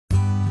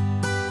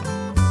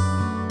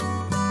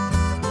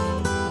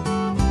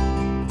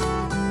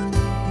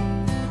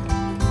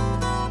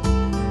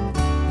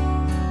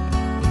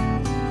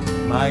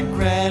My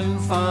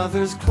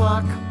grandfather's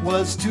clock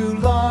was too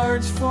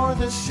large for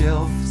the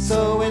shelf,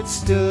 so it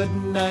stood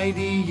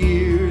 90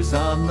 years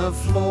on the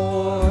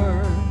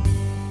floor.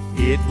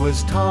 It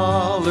was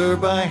taller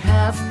by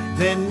half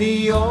than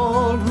the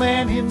old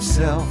man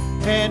himself,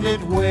 and it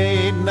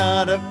weighed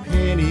not a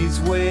penny's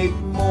weight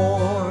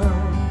more.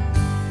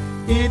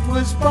 It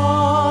was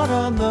bought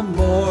on the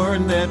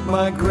morn that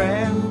my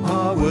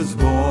grandpa was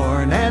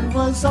born, and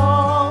was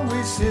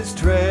always his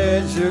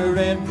treasure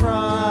and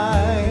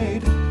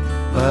pride.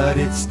 But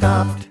it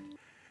stopped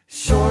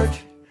short,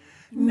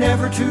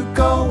 never to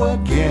go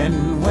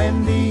again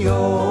when the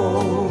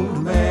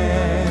old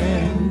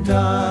man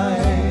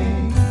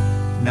died.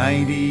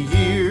 90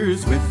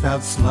 years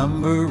without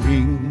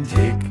slumbering,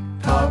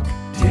 tick-tock,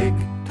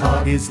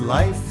 tick-tock, his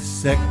life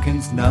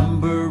seconds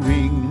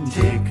numbering,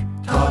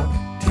 tick-tock,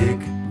 tick.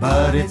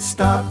 But it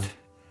stopped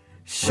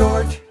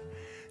short,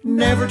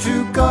 never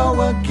to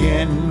go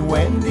again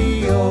when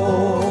the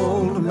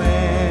old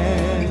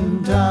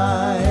man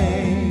died.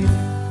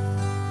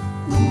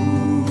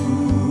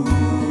 Ooh,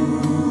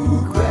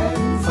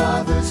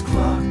 grandfather's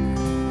clock,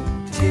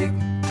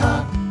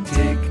 tick-tock,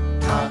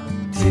 tick-tock,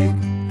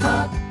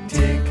 tick-tock,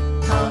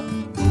 tick-tock.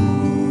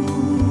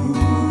 Ooh,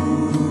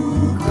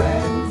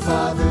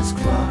 grandfather's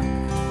clock,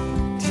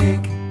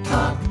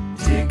 tick-tock,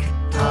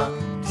 tick-tock,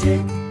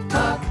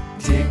 tick-tock,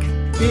 tick.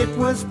 It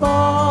was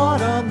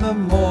bought on the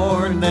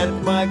morn that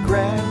my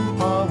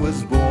grandpa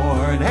was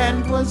born,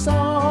 and was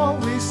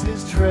always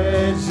his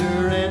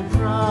treasure and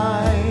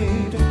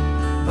pride.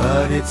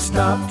 But it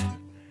stopped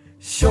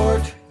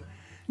short,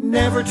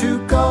 never to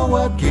go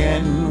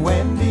again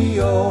when the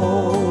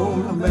old